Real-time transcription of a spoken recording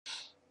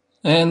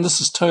And this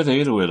is Toto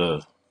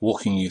Edward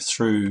walking you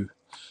through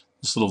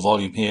this little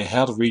volume here,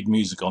 How to Read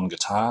Music on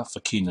Guitar for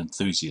Keen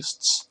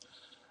Enthusiasts.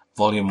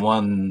 Volume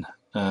 1,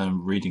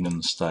 Reading in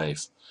the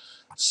Stave.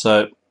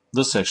 So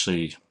this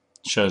actually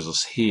shows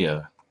us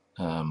here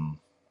the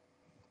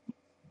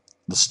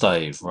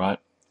stave, right,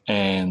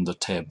 and the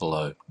tab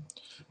below.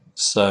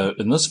 So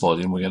in this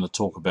volume we're going to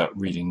talk about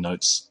reading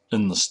notes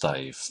in the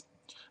stave.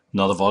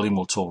 Another volume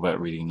will talk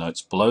about reading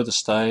notes below the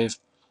stave.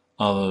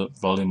 Another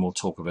volume will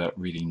talk about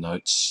reading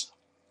notes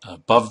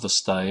above the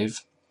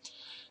stave.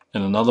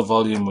 In another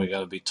volume we're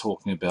going to be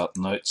talking about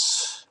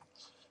notes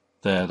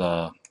that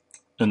are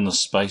in the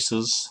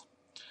spaces,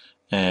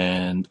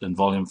 and in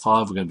volume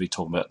 5 we're going to be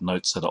talking about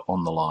notes that are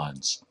on the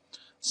lines.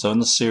 So in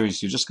this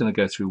series you're just going to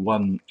go through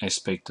one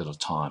aspect at a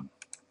time.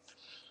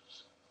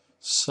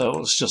 So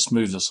let's just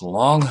move this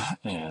along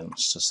and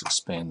let's just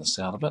expand this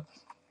out a bit.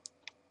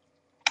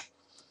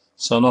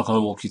 So I'm not going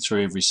to walk you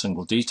through every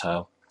single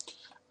detail,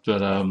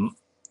 but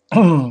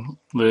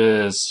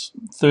there's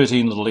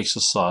 13 little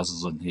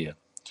exercises in here,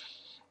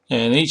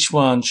 and each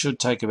one should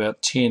take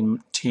about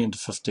 10 to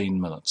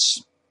 15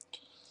 minutes.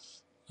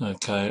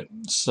 Okay,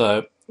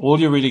 so all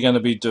you're really going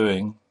to be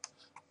doing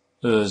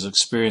is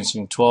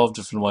experiencing 12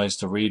 different ways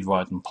to read,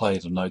 write and play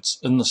the notes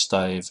in the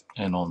stave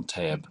and on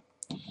tab.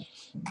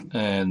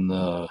 And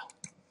the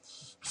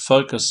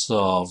focus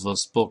of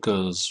this book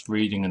is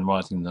reading and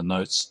writing the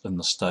notes in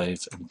the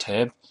stave and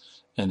tab,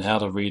 and how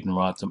to read and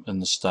write them in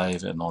the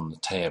stave and on the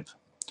tab.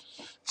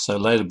 So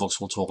later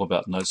books will talk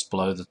about notes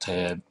below the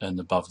tab and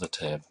above the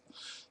tab.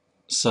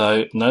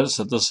 So notice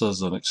that this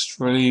is an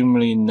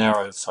extremely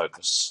narrow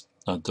focus,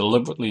 a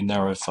deliberately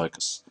narrow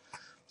focus,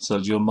 so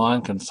that your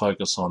mind can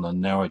focus on a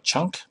narrow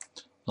chunk,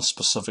 a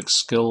specific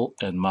skill,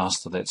 and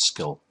master that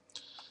skill.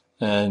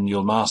 And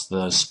you'll master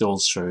those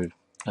skills through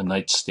an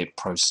 8-step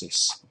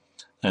process.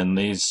 And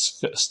these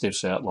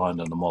steps are outlined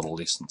in the model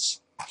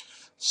lessons.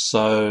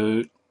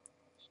 So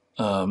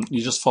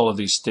you just follow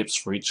these steps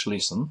for each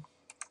lesson.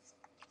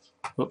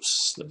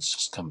 Whoops, let's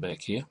just come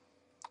back here.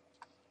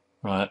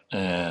 Right,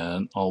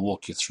 and I'll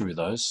walk you through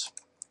those.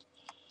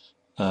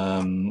 You're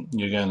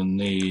going to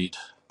need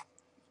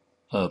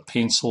a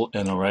pencil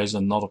and a eraser,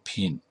 not a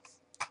pen.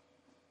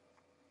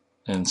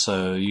 And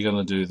so you're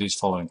going to do these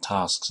following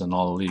tasks, and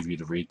I'll leave you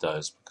to read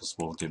those because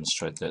we'll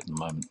demonstrate that in a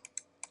moment.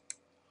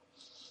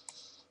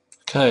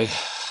 Okay,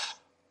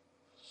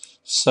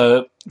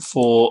 so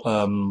for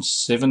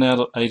 7 out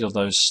of 8 of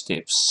those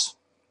steps,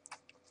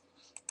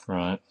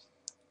 right,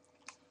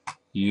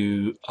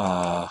 you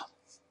are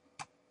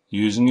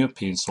using your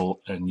pencil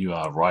and you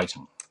are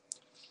writing.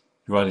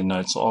 You're writing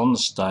notes on the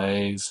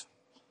stave,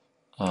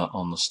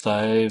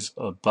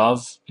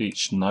 above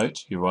each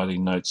note. You're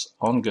writing notes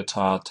on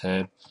guitar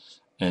tab,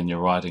 and you're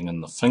writing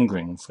in the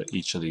fingering for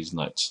each of these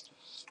notes.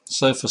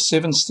 So for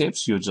 7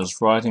 steps you're just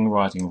writing,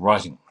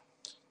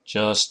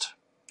 just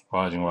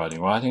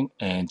writing,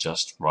 and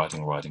just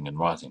writing and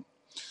writing.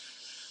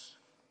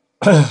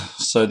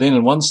 So then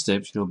in one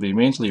step you'll be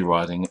mentally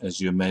writing as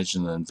you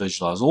imagine and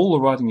visualize all the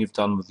writing you've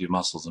done with your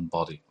muscles and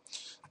body.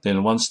 Then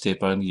in one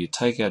step only you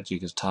take out your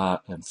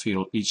guitar and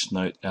feel each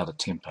note out of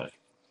tempo.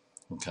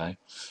 Okay,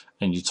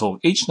 and you talk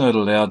each note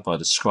aloud by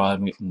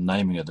describing it and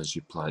naming it as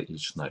you play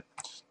each note.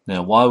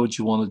 Now why would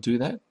you want to do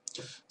that?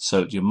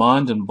 So that your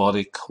mind and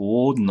body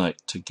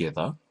coordinate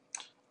together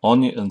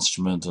on your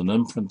instrument and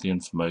imprint the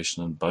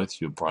information in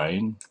both your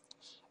brain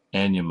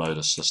and your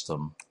motor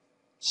system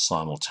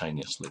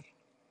simultaneously.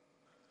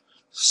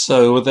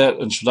 So with that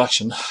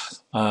introduction,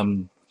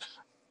 there'll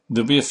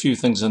be a few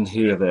things in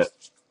here that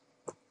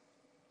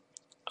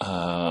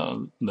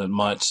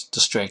might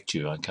distract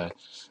you, okay?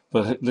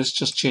 But let's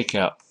just check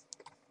out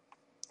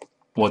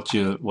what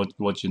you're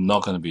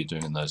not going to be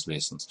doing in those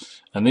lessons.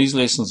 And these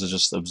lessons are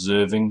just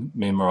observing,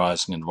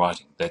 memorizing, and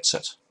writing. That's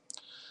it.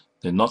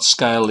 They're not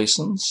scale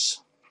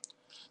lessons.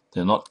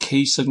 They're not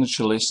key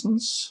signature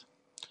lessons.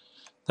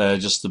 They're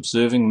just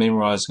observing,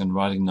 memorizing, and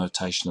writing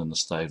notation in the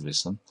stave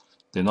lesson.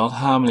 They're not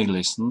harmony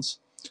lessons.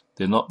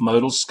 They're not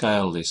modal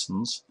scale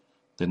lessons.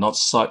 They're not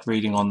sight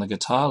reading on the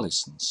guitar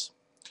lessons.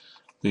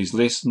 These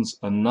lessons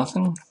are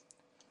nothing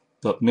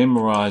but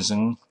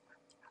memorizing,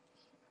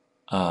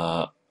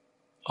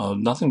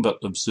 nothing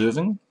but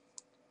observing,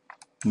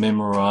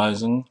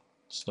 memorizing,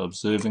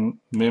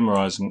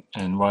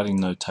 and writing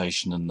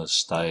notation in the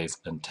stave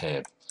and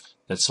tab.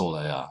 That's all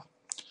they are.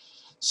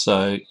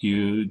 So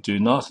you're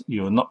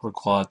not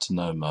required to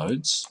know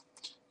modes.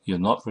 You're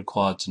not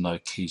required to know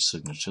key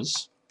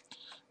signatures.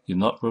 You're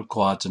not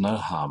required to know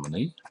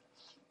harmony.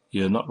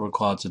 You're not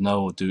required to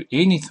know or do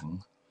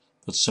anything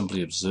but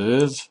simply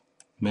observe,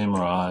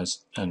 memorize,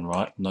 and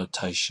write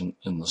notation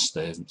in the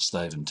stave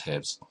and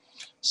tabs.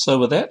 So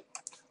with that,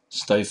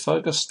 stay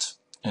focused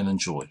and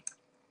enjoy.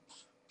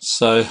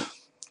 So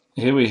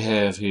here we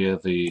have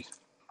the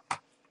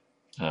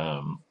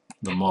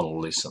model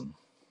lesson.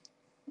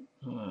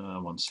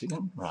 One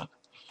second, right.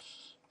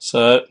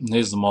 So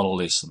here's the model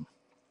lesson,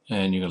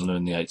 and you're going to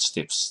learn the 8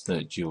 steps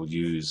that you'll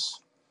use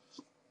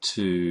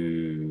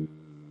to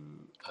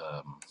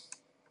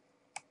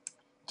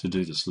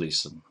do this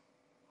lesson.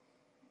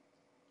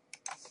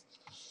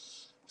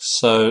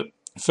 So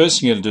first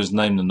thing you're going to do is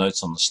name the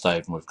notes on the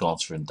stave, and we've gone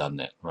through and done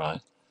that, right?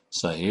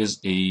 So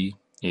here's E,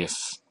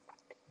 F.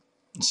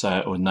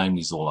 So we'll name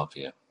these all up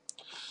here.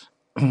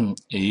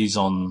 E's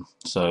on,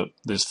 so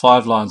there's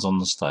 5 lines on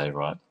the stave,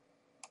 right?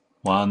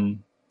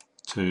 1,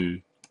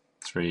 2,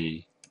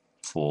 3,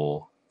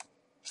 4,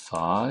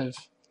 5,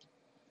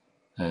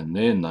 and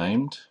they're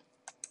named.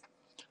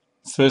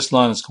 First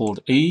line is called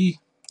E,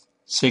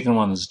 second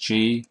one is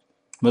G,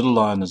 middle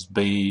line is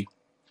B,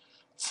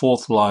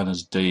 fourth line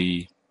is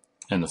D,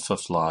 and the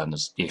fifth line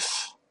is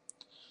F.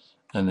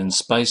 And then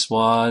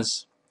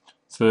space-wise,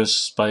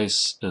 first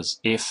space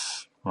is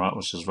F, right,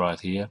 which is right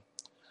here,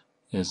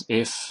 is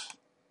F.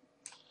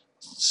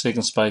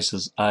 Second space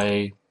is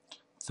A,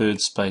 third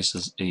space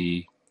is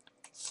E,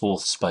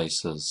 fourth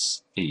space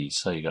is E.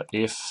 So you got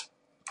F,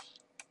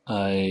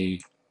 A,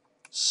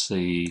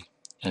 C,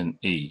 and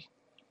E.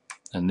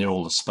 And they're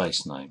all the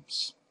space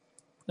names.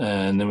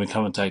 And then we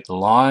come and take the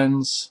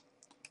lines,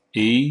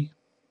 E,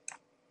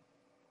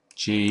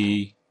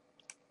 G,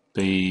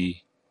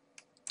 B,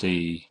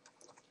 D,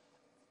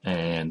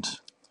 and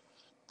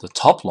the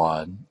top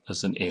line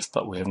is an F,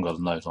 but we haven't got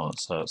a note on it,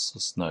 so it's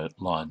this note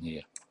line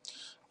here.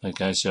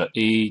 Okay, so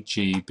E,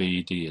 G,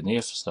 B, D, and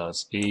F, so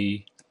it's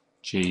E,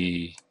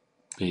 G,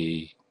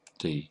 B,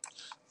 D.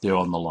 They're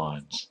on the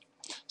lines.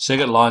 So you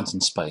get lines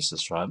and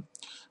spaces, right?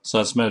 So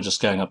it's a matter of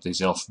just going up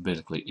these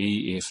alphabetically.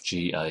 E, F,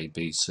 G, A,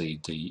 B, C,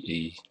 D,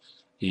 E,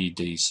 E,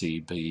 D, C,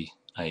 B,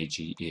 A,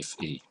 G, F,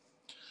 E.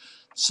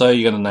 So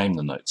you're going to name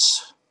the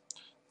notes.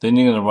 Then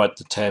you're going to write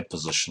the tab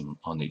position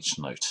on each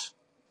note.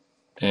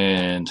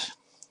 And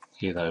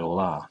here they all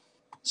are.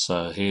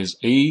 So here's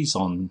E's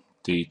on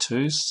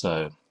D2,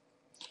 so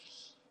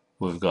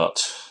we've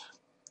got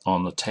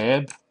on the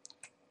tab,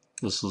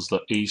 this is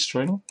the E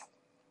string,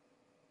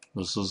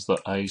 this is the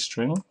A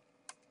string,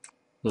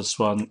 this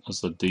one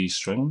is the D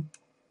string,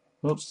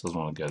 oops, doesn't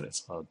want to go that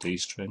far, D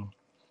string,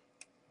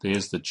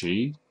 there's the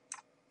G,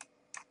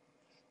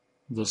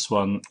 this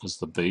one is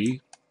the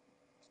B,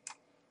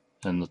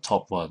 and the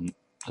top one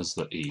is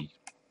the E.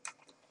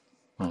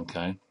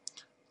 Okay,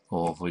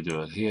 or if we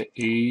do it here,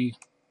 E,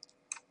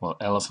 well,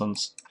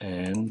 elephants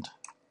and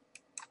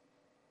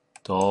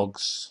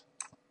dogs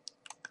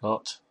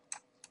got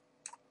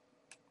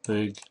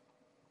big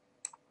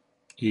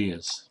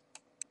ears.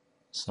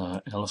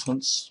 So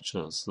elephants, which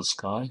is this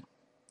guy,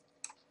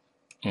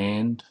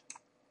 and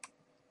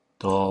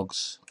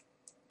dogs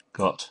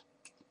got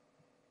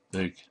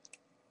big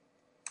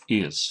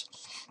ears.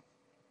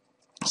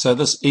 So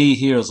this E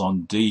here is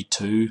on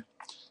D2,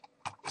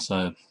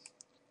 so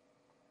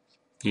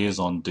E is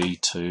on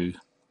D2,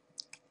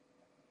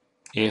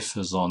 F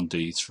is on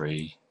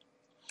D3,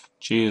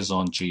 G is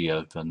on G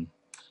open,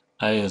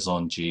 A is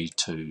on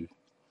G2,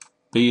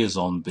 B is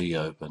on B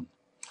open,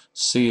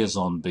 C is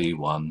on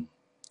B1,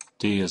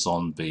 D is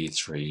on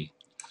B3,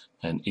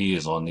 and E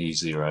is on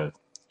E0,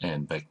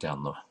 and back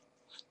down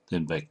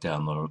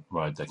the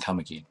road they come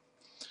again.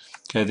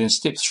 Okay, then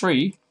step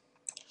 3,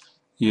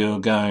 you're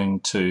going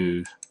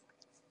to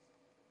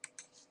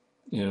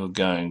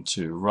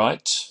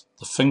write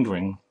the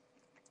fingering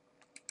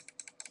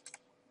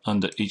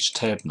under each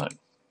tab note,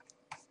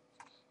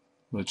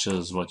 which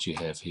is what you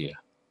have here,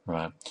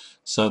 right?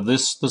 So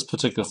this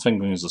particular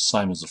fingering is the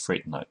same as the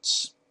fret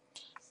notes,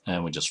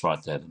 and we just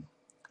write that in.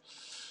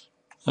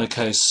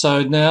 Okay,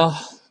 so now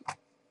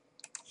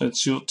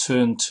it's your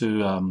turn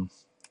to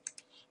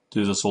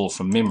do this all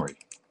from memory.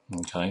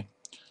 Okay.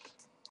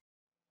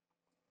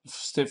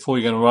 Step 4,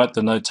 you're going to write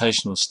the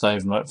notation of the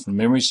stave note from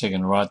memory. So you're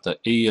going to write the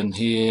E in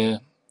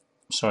here,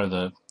 sorry,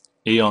 the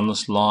E on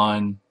this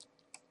line,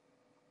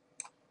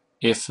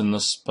 F in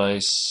this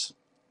space,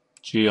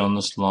 G on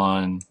this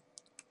line,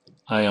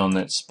 A on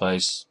that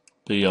space,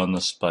 B on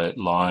this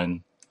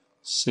line,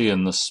 C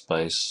in this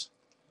space,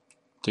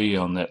 D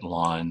on that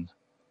line,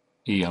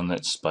 E on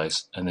that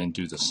space, and then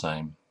do the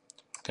same,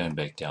 going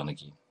back down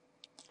again.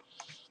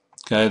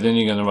 Okay, then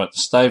you're going to write the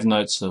stave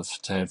notes of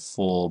tab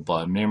 4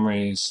 by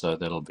memory, so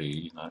that'll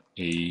be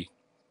E,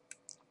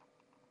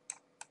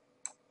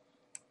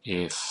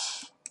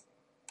 F,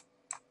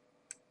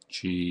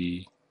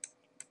 G,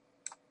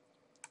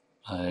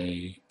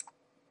 A,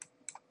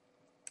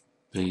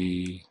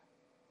 B,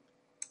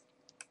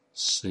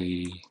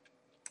 C,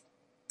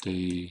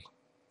 D,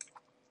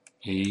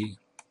 E.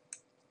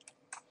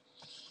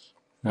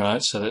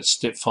 Right, so that's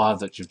step 5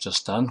 that you've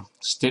just done.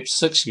 Step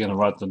 6, you're going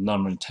to write the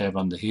numbering tab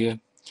under here.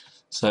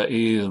 So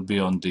E will be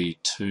on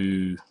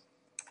D2,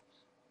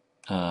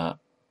 F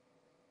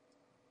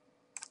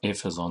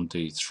is on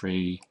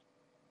D3,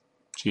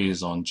 G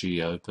is on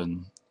G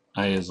open,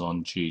 A is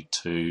on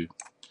G2,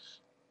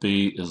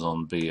 B is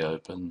on B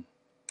open,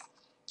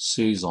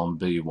 C is on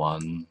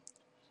B1,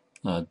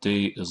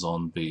 D is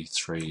on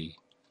B3,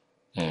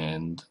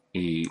 and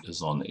E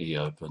is on E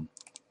open.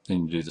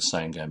 Then you do the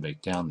same going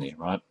back down there,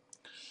 right?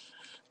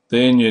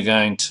 Then you're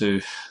going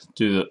to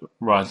do the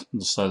right,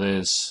 so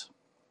there's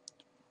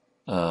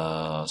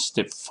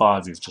step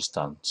 5 you've just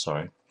done,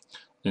 sorry.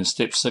 Then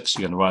step 6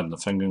 you're going to write in the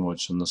fingering,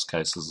 which in this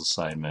case is the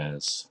same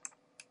as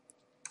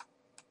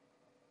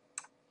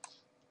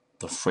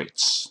the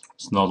frets.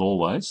 It's not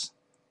always,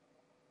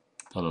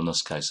 but in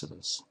this case it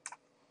is.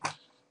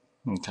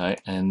 Okay,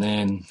 and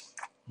then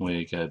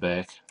we go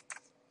back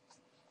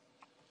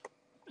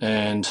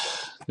and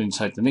then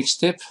take the next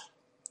step,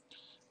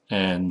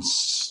 and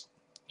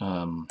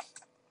the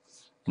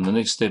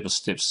next step is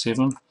step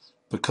 7.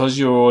 Because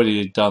you've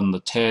already done the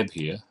tab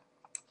here,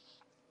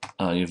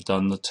 you've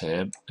done the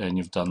tab and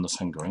you've done the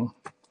fingering,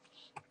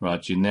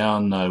 right? You now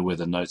know where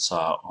the notes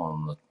are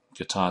on the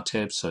guitar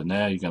tab, so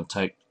now you're going to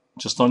take,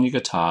 just on your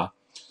guitar,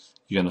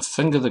 you're going to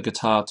finger the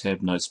guitar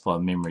tab notes by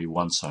memory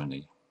once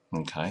only,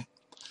 okay?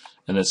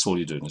 And that's all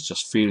you're doing, is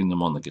just feeling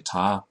them on the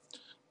guitar.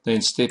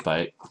 Then step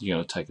 8, you're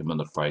going to take a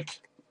minute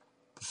break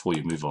before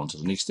you move on to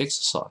the next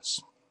exercise.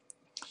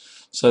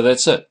 So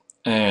that's it,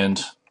 and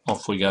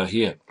off we go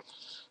here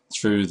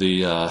through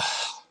the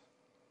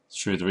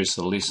rest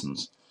of the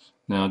lessons.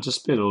 Now I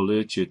just better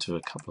alert you to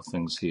a couple of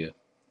things here.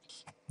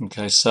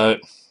 Okay, so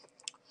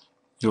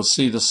you'll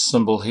see this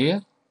symbol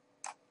here.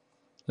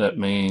 That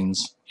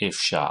means F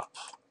sharp.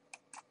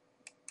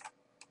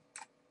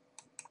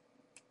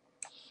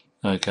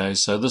 Okay,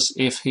 so this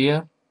F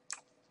here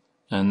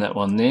and that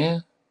one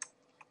there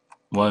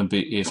won't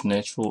be F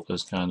natural,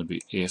 it's going to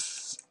be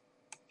F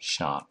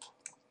sharp.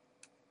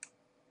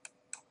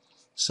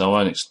 So I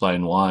won't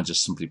explain why, I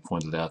just simply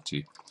point it out to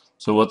you.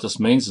 So what this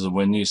means is that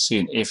when you see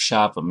an F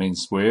sharp, it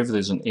means wherever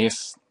there's an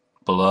F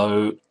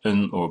below,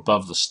 in, or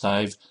above the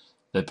stave,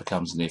 that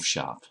becomes an F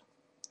sharp.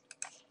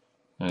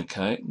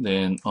 Okay,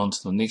 then on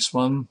to the next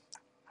one.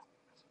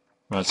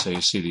 Right, so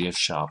you see the F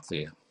sharp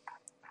there.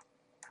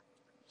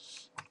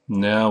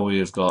 Now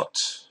we've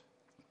got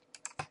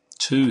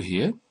 2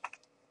 here.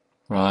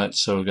 Right,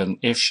 so we've got an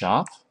F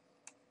sharp.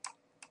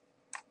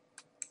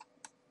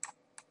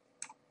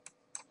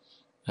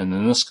 And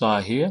then this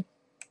guy here,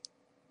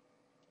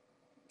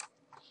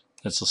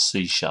 that's a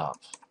C sharp.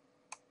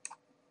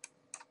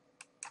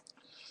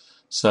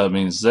 So it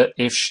means that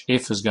F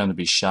is going to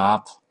be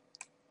sharp,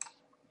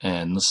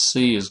 and the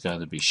C is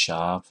going to be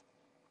sharp,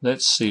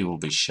 that C will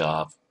be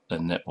sharp,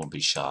 and that will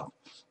be sharp.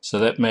 So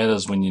that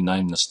matters when you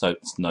name the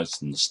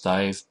notes in the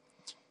stave,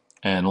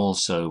 and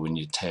also when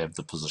you tab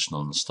the position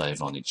on the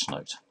stave on each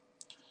note.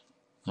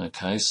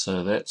 Okay,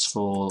 so that's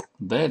for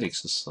that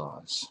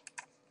exercise.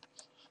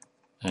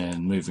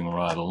 And moving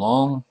right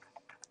along,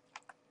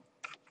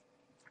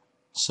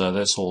 so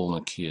that's all in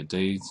the key of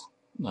D.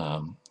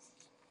 And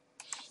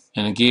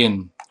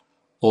again,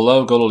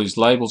 although I've got all these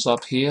labels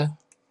up here,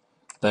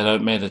 they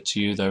don't matter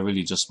to you, they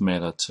really just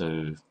matter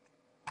to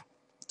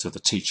the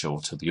teacher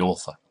or to the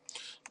author.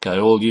 Okay,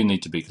 all you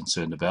need to be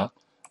concerned about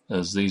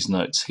is these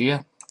notes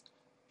here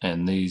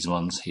and these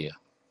ones here.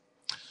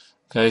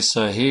 Okay,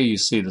 so here you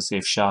see this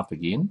F sharp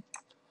again,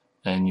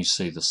 and you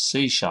see the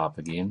C sharp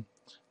again.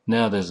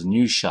 Now there's a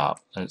new sharp,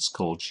 and it's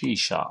called G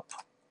sharp.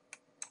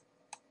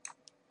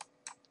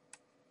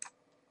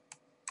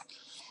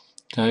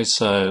 Okay,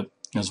 so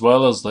as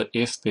well as the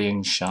F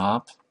being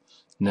sharp,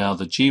 now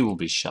the G will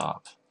be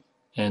sharp,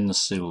 and the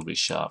C will be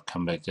sharp.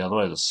 Come back the other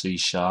way, the C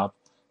sharp,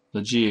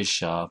 the G is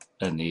sharp,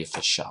 and the F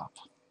is sharp.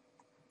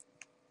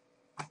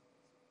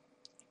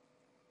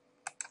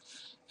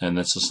 And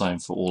that's the same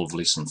for all of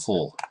lesson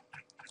 4.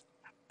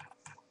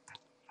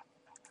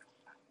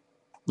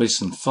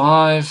 Lesson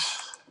 5,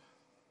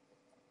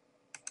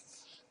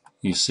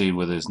 you see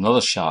where there's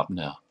another sharp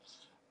now.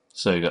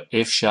 So you've got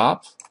F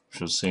sharp,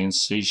 which was seen,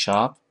 C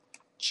sharp,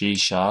 G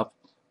sharp,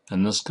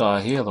 and this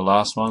guy here, the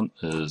last one,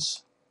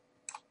 is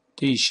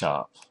D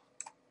sharp.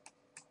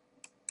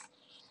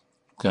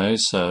 Okay,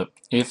 so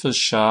F is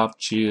sharp,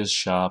 G is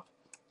sharp,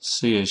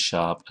 C is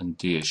sharp, and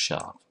D is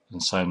sharp.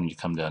 And same when you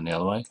come down the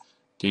other way,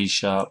 D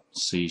sharp,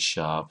 C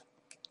sharp,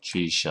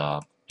 G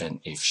sharp, and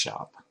F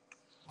sharp.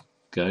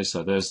 Okay,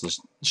 so there's the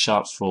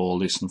sharps for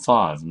lesson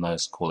 5, and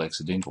those are called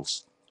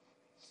accidentals.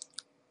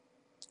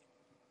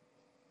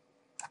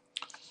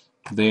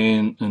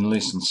 Then in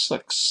lesson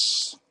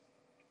 6,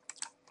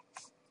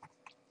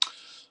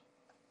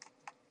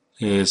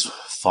 there's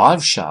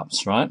 5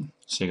 sharps, right?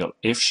 So you've got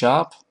F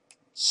sharp,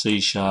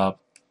 C sharp,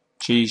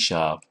 G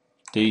sharp,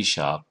 D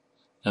sharp,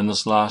 and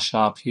this last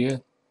sharp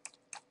here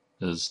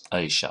is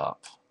A sharp.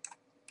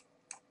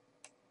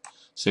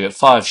 So you've got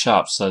 5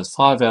 sharps, so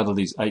 5 out of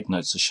these 8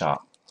 notes are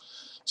sharp.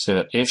 So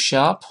you've got F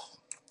sharp,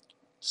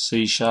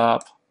 C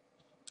sharp,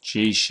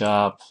 G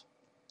sharp,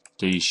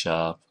 D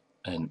sharp,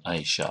 and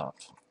A sharp.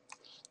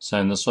 So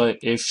in this way,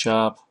 F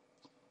sharp,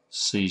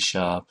 C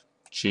sharp,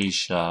 G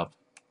sharp,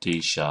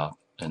 D sharp,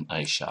 and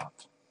A sharp.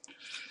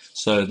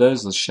 So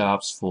those are the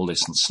sharps for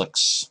lesson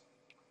 6.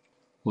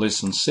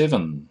 Lesson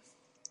 7.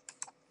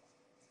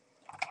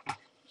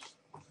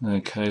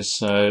 Okay,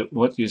 so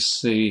what you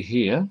see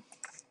here,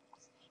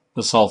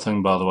 this whole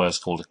thing, by the way, is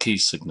called a key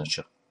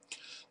signature.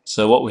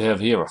 So what we have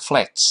here are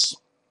flats,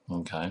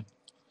 okay,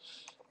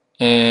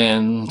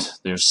 and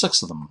there's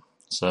 6 of them.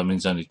 So that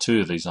means only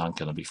 2 of these aren't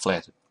going to be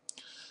flatted.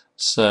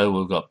 So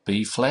we've got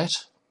B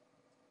flat.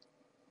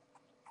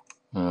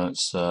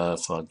 So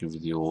if I give you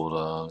the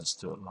order, let's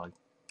do it like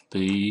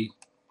B,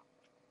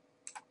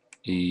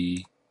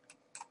 E,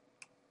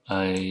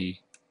 A,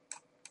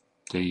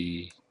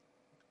 D,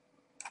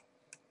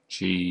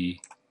 G,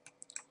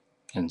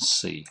 and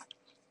C.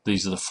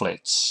 These are the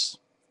flats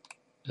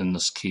in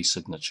this key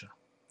signature.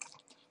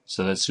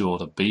 So that's the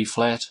order: B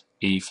flat,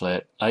 E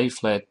flat, A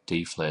flat,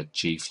 D flat,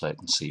 G flat,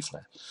 and C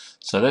flat.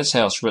 So that's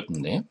how it's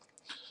written there.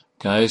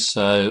 Okay,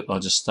 so I'll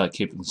just start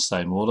keeping the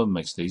same order,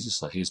 makes it easy.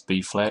 So here's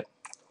B flat,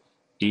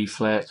 E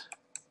flat,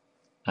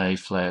 A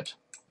flat,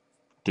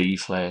 D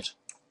flat,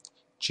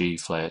 G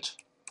flat,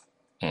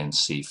 and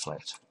C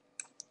flat.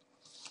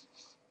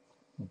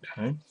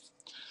 Okay,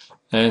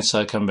 and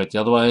so coming back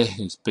the other way,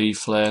 is B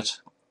flat,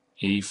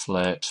 E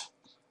flat,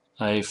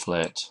 A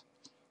flat,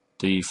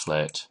 D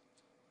flat,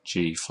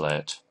 G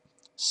flat,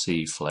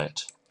 C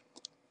flat,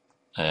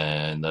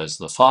 and those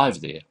are the 5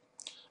 there.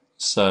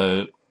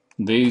 So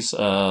these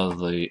are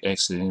the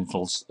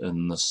accidentals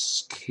in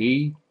this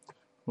key,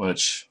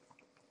 which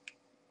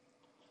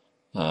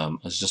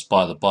is just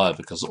by the by,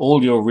 because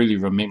all you're really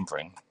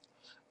remembering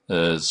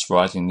is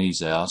writing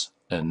these out,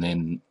 and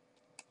then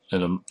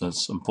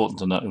it's important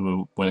to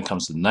know when it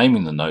comes to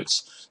naming the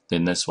notes,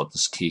 then that's what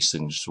this key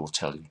signature will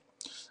tell you,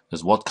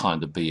 is what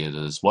kind of B it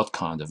is, what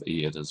kind of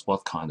E it is,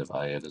 what kind of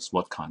A it is,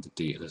 what kind of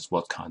D it is,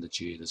 what kind of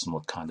G it is, and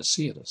what kind of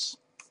C it is.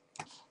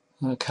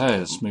 Okay,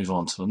 let's move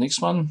on to the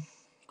next one.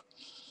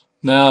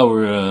 Now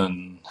we're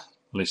in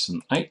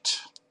lesson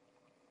 8,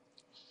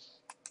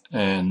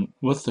 and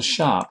with the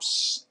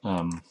sharps,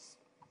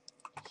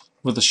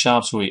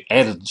 we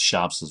added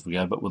sharps as we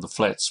go, but with the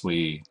flats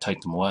we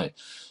take them away.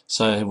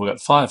 So we've got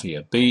 5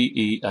 here: B,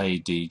 E, A,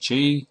 D,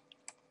 G,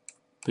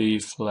 B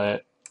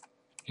flat,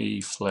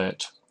 E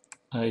flat,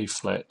 A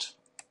flat,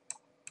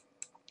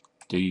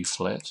 D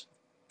flat,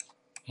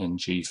 and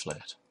G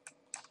flat.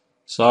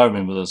 So I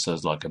remember this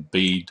as like a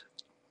bead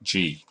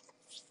G.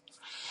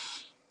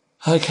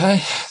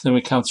 Okay, then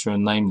we come through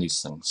and name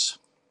these things.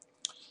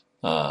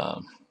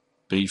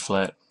 B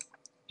flat,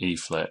 E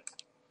flat,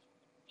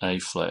 A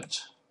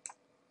flat,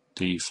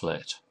 D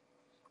flat,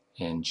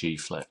 and G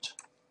flat.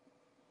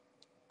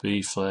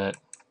 B flat,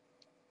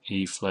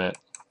 E flat,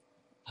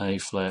 A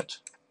flat,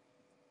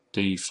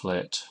 D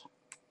flat,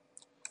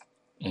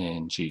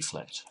 and G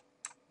flat.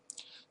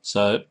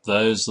 So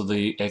those are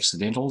the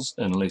accidentals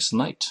in lesson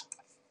 8.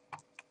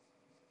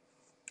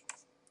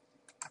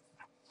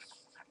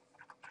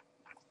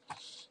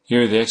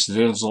 Here are the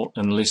accidentals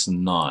in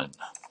lesson 9.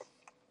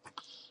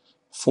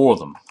 4 of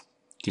them.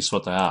 Guess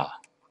what they are?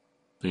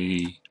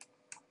 B,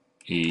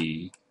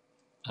 E,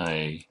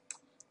 A,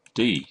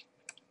 D.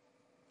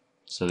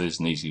 So there's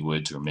an easy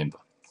word to remember.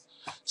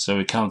 So when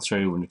we come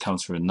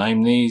through and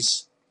name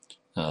these,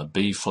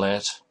 B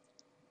flat,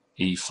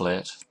 E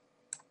flat,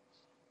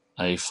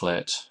 A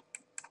flat,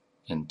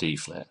 and D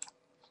flat.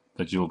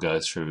 But you'll go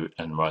through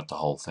and write the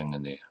whole thing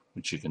in there,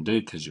 which you can do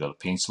because you've got a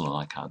pencil, and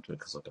I can't do it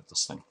because I've got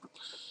this thing.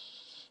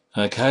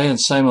 Okay, and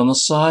same on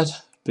this side: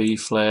 B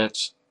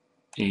flat,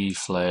 E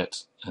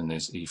flat, and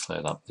there's E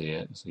flat up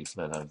there, there's E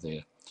flat over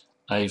there,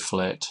 A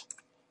flat,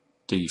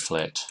 D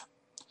flat,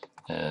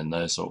 and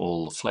those are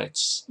all the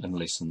flats in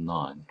lesson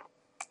 9.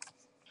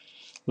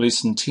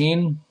 Lesson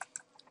 10.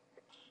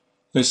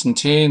 Lesson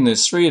 10,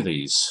 there's 3 of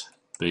these: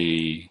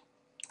 B,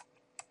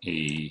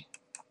 E,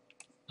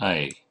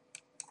 A.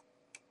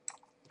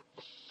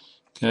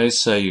 Okay,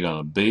 so you're going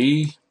to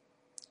B,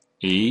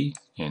 E,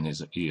 and there's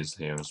an E is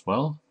there as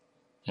well,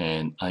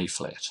 and A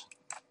flat.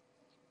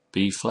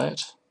 B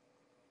flat,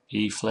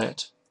 E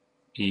flat,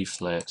 E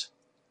flat,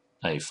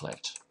 A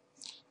flat.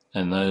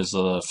 And those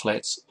are the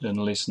flats in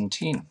lesson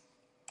 10.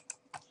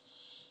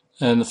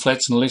 And the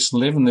flats in lesson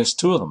 11, there's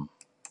 2 of them: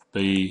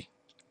 B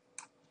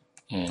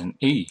and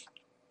E.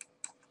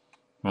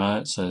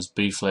 Right, so there's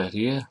B flat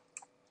here,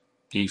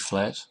 E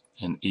flat,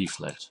 and E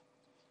flat.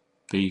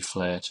 B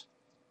flat,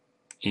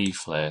 E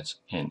flat,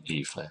 and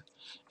E flat.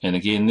 And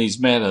again, these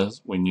matter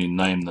when you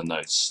name the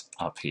notes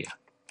up here,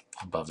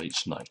 above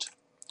each note.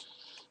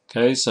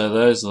 Okay, so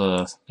those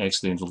are the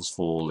accidentals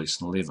for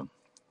lesson 11.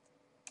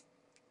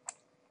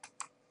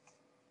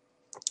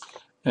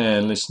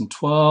 And lesson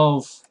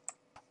 12,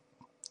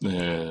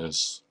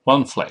 there's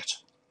 1 flat.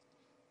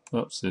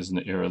 Oops, there's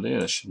an error there,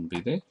 that shouldn't be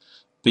there.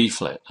 B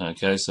flat.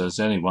 Okay, so there's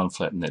only 1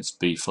 flat, and that's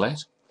B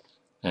flat,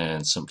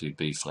 and simply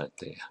B flat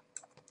there.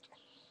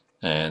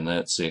 And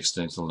that's the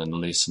accidental in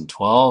lesson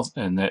 12,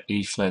 and that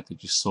E flat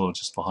that you saw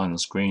just behind the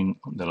screen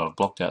that I've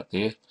blocked out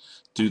there,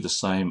 do the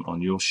same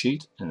on your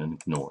sheet and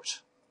ignore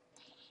it.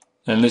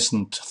 And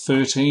lesson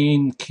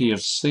 13, key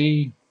of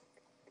C,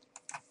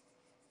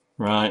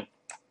 right,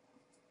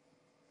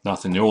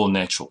 nothing, they're all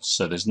naturals,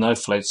 so there's no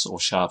flats or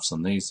sharps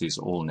on these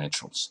are all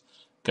naturals,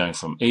 going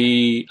from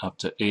E up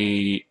to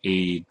E,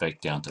 E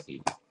back down to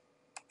E.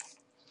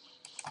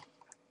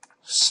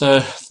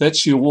 So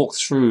that's your walk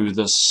through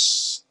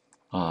this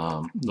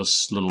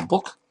this little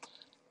book,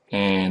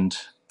 and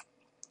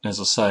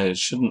as I say, it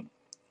shouldn't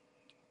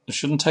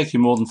take you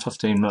more than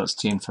 15 minutes,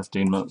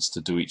 10-15 minutes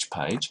to do each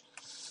page,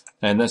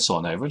 and that's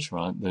on average,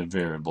 right? There are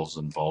variables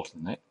involved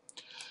in that.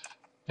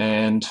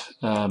 And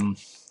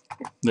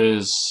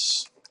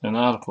there's an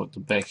article at the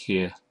back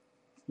here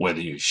whether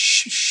you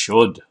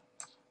should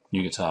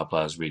new guitar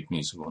players read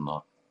music or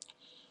not.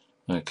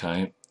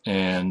 Okay,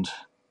 and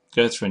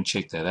go through and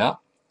check that out.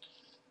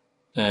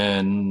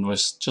 And we're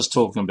just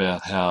talking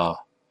about how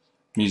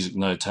music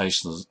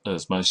notation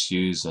is most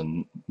used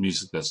in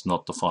music that's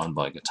not defined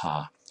by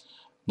guitar,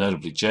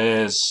 notably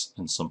jazz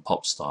and some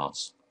pop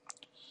styles.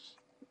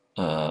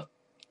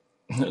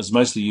 It's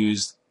mostly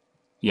used,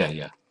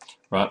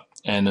 right.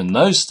 And in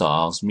those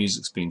styles,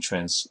 music's been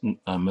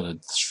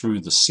transmitted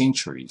through the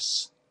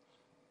centuries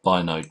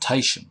by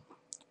notation,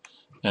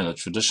 and the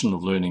tradition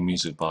of learning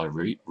music by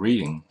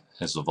reading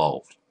has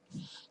evolved.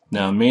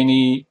 Now,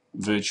 many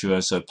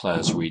virtuoso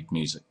players read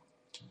music.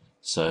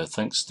 So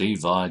think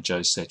Steve Vai,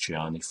 Joe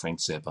Satriani, Frank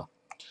Zappa.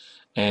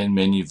 And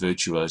many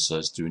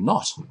virtuosos do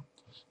not.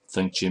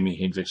 Think Jimi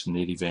Hendrix and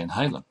Eddie Van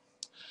Halen.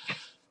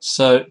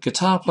 So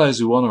guitar players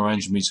who want to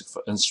arrange music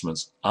for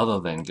instruments other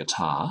than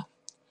guitar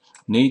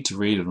need to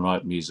read and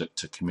write music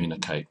to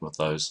communicate with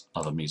those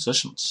other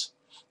musicians.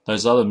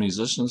 Those other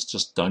musicians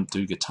just don't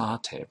do guitar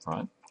tab,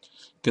 right?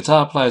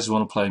 Guitar players who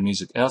want to play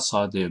music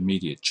outside their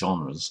immediate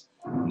genres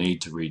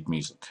need to read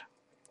music.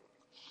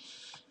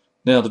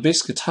 Now, the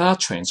best guitar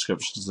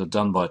transcriptions are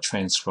done by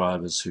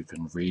transcribers who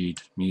can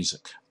read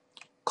music.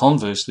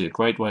 Conversely, a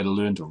great way to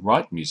learn to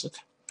write music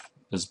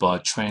is by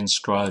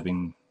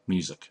transcribing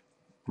music.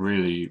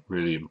 Really,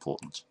 really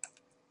important.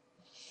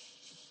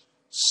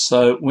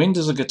 So, when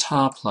does a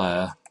guitar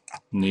player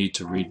need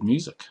to read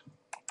music?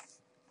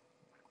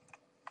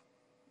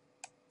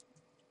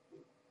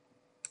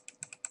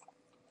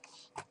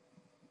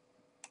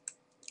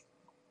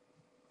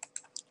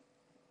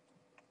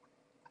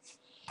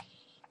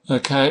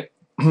 Okay,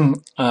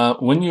 when does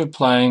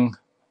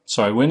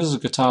a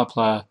guitar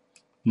player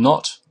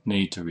not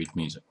need to read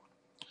music?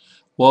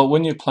 Well,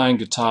 when you're playing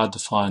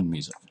guitar-defined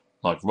music,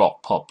 like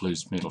rock, pop,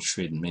 blues, metal,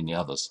 shred, and many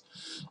others,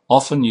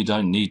 often you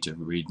don't need to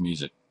read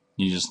music.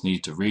 You just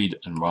need to read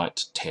and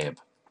write tab.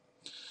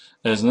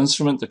 As an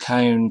instrument that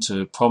came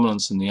to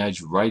prominence in the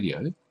age of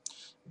radio,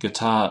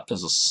 guitar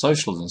is a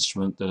social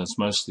instrument that is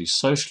mostly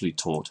socially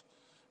taught,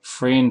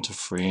 friend to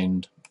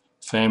friend,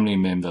 family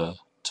member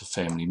to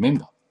family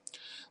member.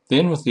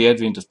 Then, with the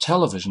advent of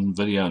television,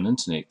 video, and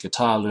internet,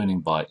 guitar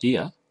learning by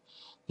ear,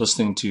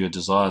 listening to your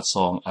desired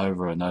song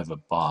over and over,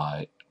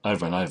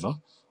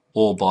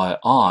 or by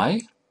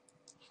eye,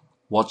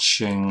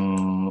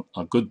 watching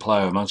a good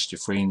player amongst your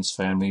friends,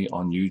 family,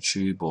 on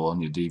YouTube or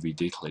on your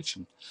DVD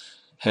collection,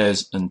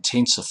 has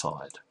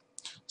intensified.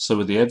 So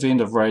with the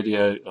advent of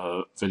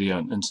radio, video,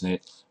 and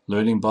internet,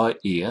 learning by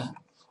ear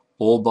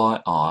or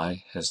by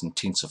eye has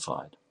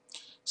intensified.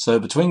 So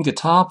between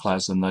guitar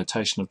players, the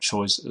notation of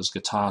choice is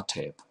guitar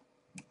tab,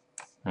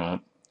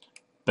 right,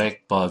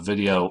 backed by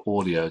video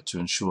audio to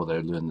ensure they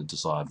learn the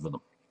desired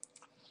rhythm.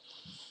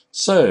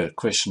 So,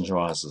 question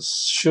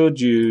arises, should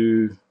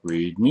you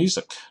read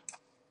music?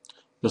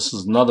 This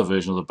is another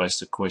version of the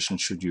basic question,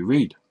 should you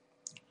read?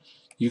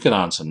 You can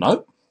answer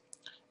no,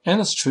 and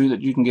it's true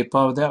that you can get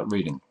by without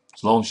reading,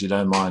 as long as you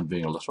don't mind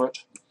being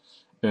illiterate,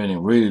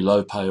 earning really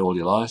low pay all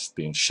your life,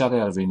 being shut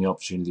out of any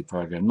opportunity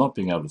program, not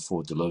being able to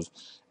afford to live,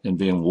 and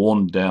being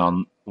worn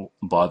down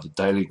by the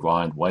daily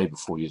grind way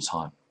before your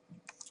time.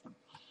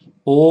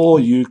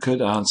 Or you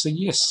could answer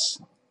yes.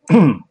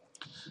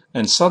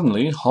 And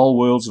suddenly, whole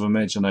worlds of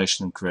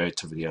imagination and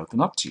creativity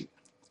open up to you.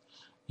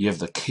 You have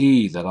the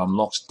key that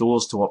unlocks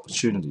doors to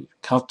opportunity,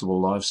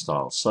 comfortable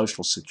lifestyle,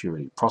 social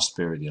security,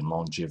 prosperity, and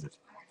longevity.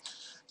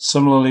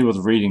 Similarly with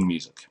reading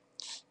music.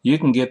 You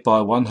can get by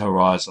one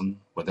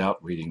horizon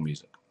without reading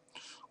music.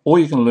 Or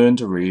you can learn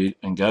to read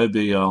and go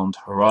beyond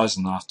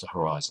horizon after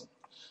horizon,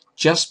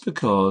 just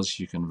because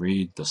you can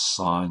read the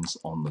signs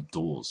on the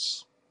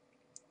doors.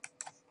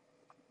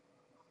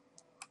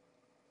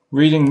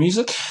 Reading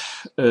music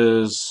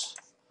is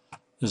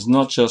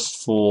not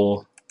just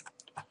for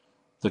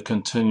the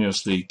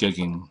continuously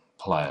gigging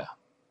player.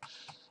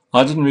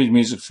 I didn't read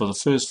music for the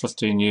first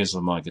 15 years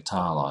of my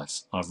guitar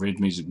life. I've read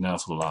music now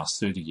for the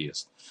last 30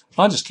 years.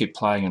 I just keep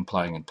playing and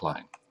playing and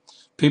playing.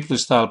 People who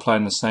started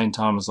playing the same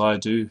time as I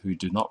do, who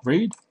do not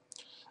read,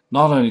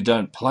 not only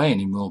don't play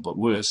anymore, but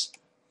worse,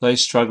 they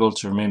struggle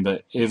to remember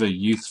ever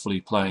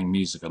youthfully playing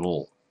music at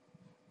all.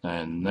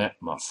 And that,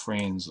 my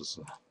friends,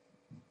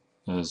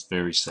 is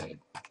very sad.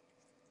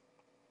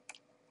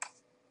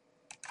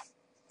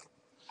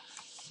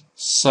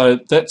 So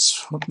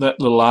that's that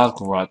little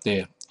article right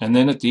there. And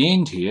then at the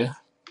end here,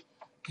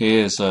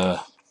 here's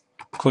a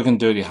quick and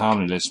dirty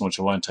harmony lesson, which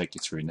I won't take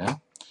you through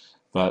now,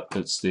 but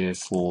it's there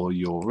for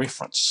your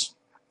reference.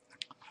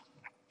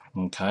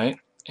 Okay,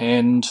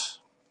 and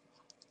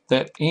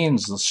that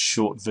ends this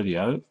short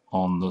video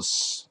on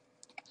this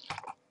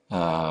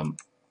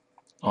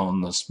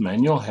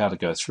manual, how to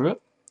go through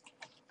it,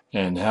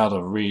 and how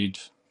to read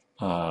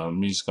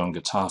music on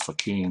guitar for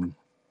keen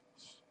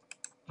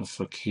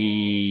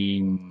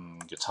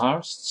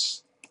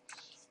guitarists.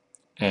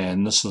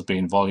 And this has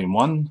been volume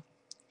 1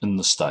 in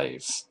the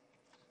Stave.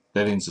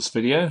 That ends this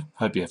video.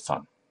 Hope you have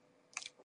fun.